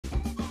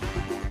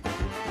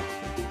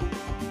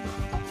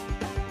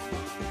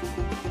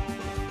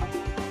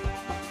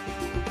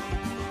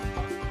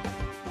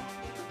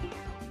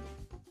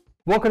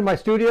Welcome to my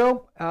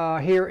studio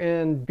here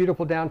in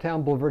beautiful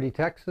downtown Bulverde,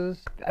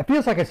 Texas. It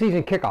feels like a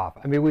season kickoff.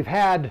 I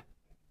mean,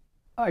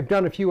 I've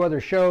done a few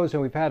other shows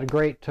and we've had a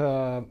great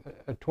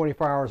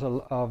 24 hours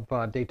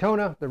of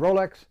Daytona, the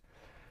Rolex.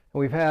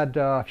 And we've had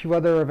a few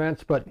other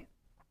events, but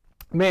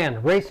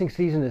man, racing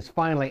season is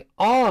finally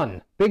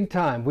on, big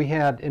time.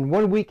 In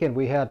one weekend,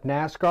 we had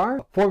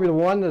NASCAR, Formula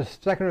One, the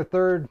second or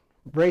third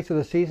race of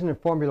the season in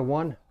Formula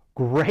One.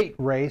 Great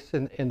race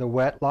in the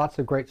wet, lots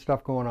of great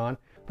stuff going on.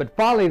 But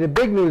finally, the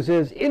big news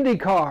is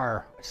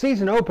IndyCar,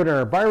 season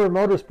opener, Byron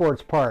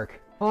Motorsports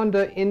Park,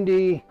 Honda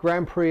Indy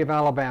Grand Prix of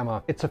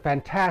Alabama. It's a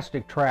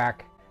fantastic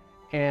track,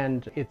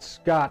 and it's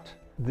got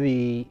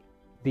the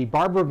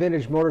Barber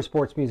Vintage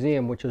Motorsports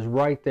Museum, which is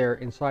right there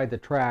inside the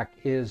track.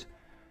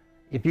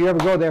 If you ever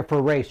go there for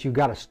a race, you've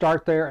got to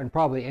start there and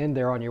probably end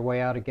there on your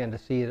way out again to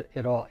see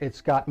it all. It's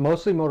got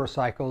mostly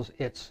motorcycles.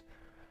 It's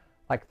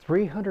like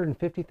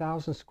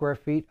 350,000 square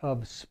feet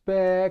of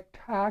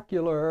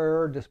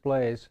spectacular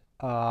displays.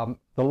 The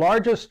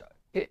largest,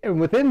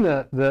 within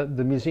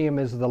the museum,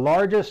 is the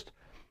largest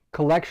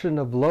collection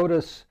of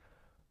Lotus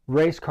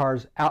race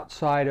cars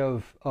outside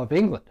of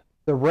England.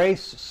 The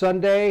race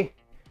Sunday,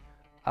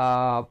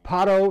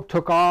 Palou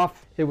took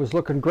off. It was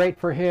looking great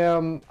for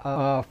him.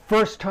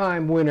 First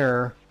time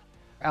winner,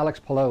 Alex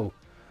Palou.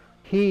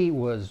 He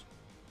was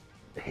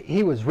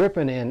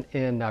ripping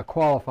in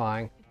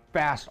qualifying,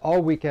 fast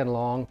all weekend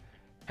long.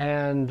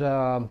 And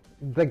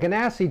the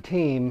Ganassi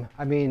team,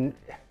 I mean,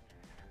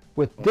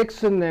 with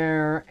Dixon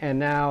there and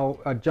now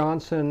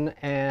Johnson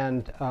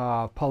and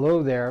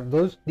Palou there,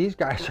 these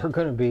guys are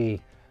going to be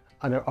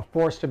a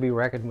force to be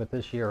reckoned with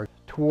this year.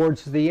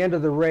 Towards the end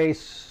of the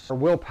race,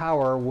 Will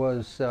Power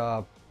was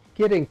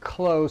getting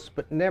close,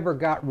 but never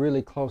got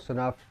really close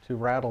enough to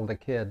rattle the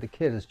kid. The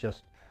kid is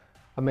just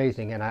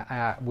amazing, and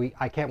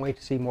I can't wait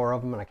to see more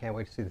of them, and I can't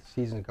wait to see the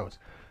season goes.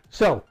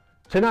 So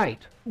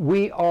tonight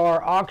we're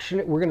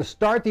going to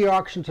start the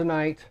auction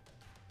tonight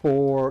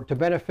to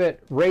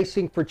benefit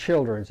Racing for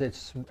Children's.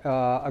 It's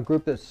a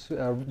group that's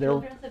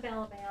Children's of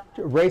Alabama.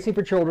 Racing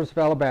for Children's of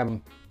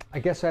Alabama. I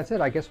guess that's it.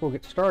 I guess we'll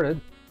get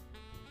started.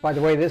 By the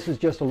way, this is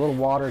just a little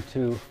water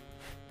to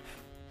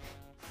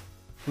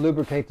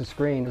lubricate the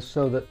screen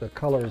so that the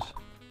colors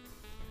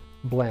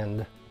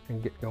blend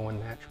and get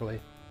going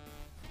naturally.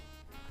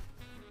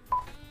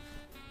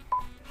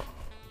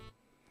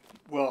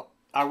 Well,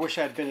 I wish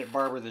I'd been at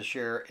Barber this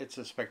year. It's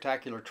a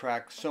spectacular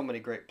track. So many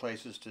great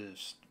places to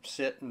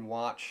sit and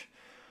watch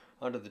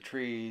under the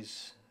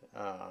trees.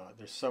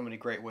 There's so many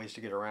great ways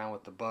to get around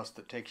with the bus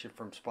that takes you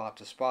from spot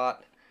to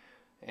spot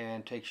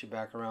and takes you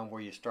back around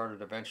where you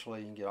started eventually.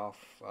 You can get off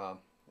at,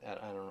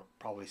 I don't know,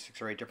 probably 6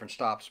 or 8 different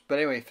stops. But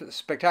anyway,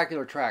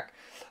 spectacular track.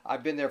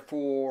 I've been there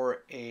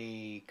for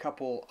a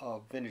couple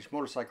of vintage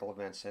motorcycle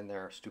events, and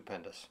they're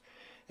stupendous.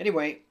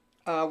 Anyway,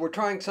 we're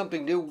trying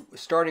something new,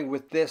 starting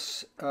with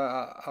this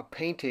a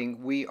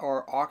painting. We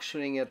are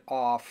auctioning it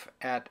off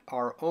at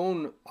our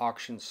own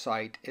auction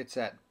site. It's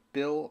at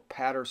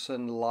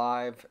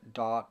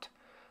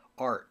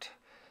billpattersonlive.art.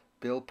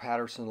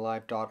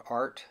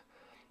 billpattersonlive.art.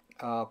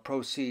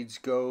 Proceeds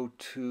go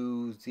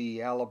to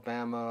the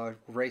Alabama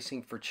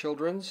Racing for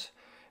Children's,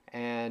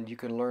 and you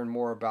can learn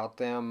more about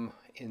them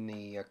in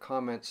the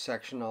comments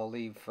section. I'll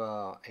leave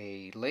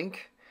a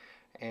link,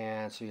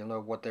 and so you'll know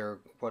what the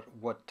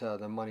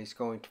money's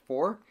going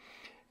for.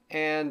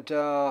 And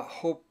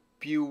hope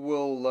you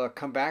will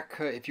come back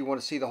if you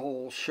want to see the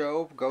whole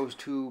show. Goes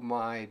to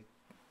my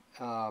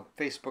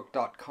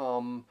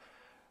facebook.com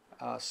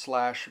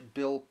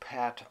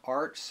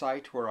 /BillPatArt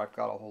site, where I've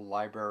got a whole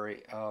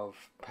library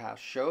of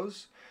past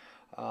shows,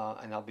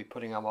 and I'll be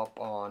putting them up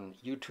on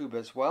YouTube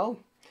as well.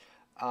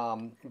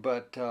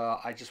 But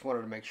I just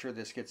wanted to make sure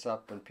this gets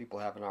up and people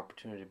have an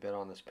opportunity to bid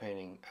on this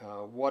painting.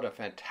 What a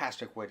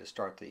fantastic way to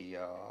start the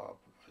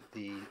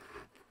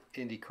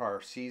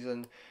IndyCar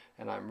season,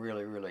 and I'm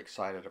really, really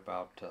excited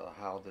about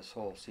how this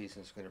whole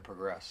season is going to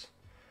progress.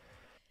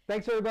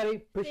 Thanks, everybody.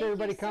 Appreciate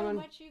everybody coming.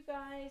 Thank you so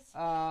much, you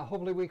guys.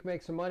 Hopefully we can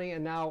make some money.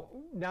 And now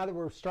that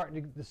we're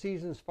starting the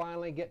season's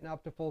finally getting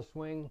up to full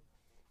swing,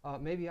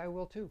 maybe I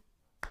will too.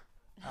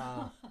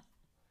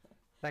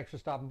 Thanks for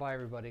stopping by,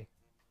 everybody.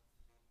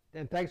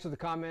 And thanks for the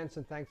comments,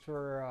 and thanks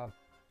for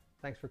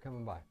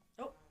coming by.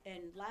 Oh,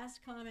 and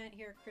last comment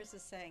here, Chris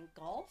is saying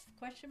golf,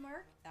 question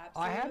mark?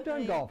 Absolutely. I have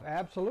done golf,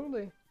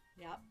 absolutely.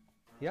 Yep.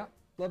 Yep,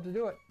 love to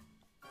do it.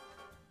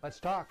 Let's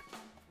talk.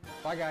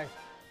 Bye, guys.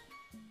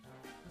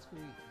 Let's go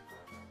eat.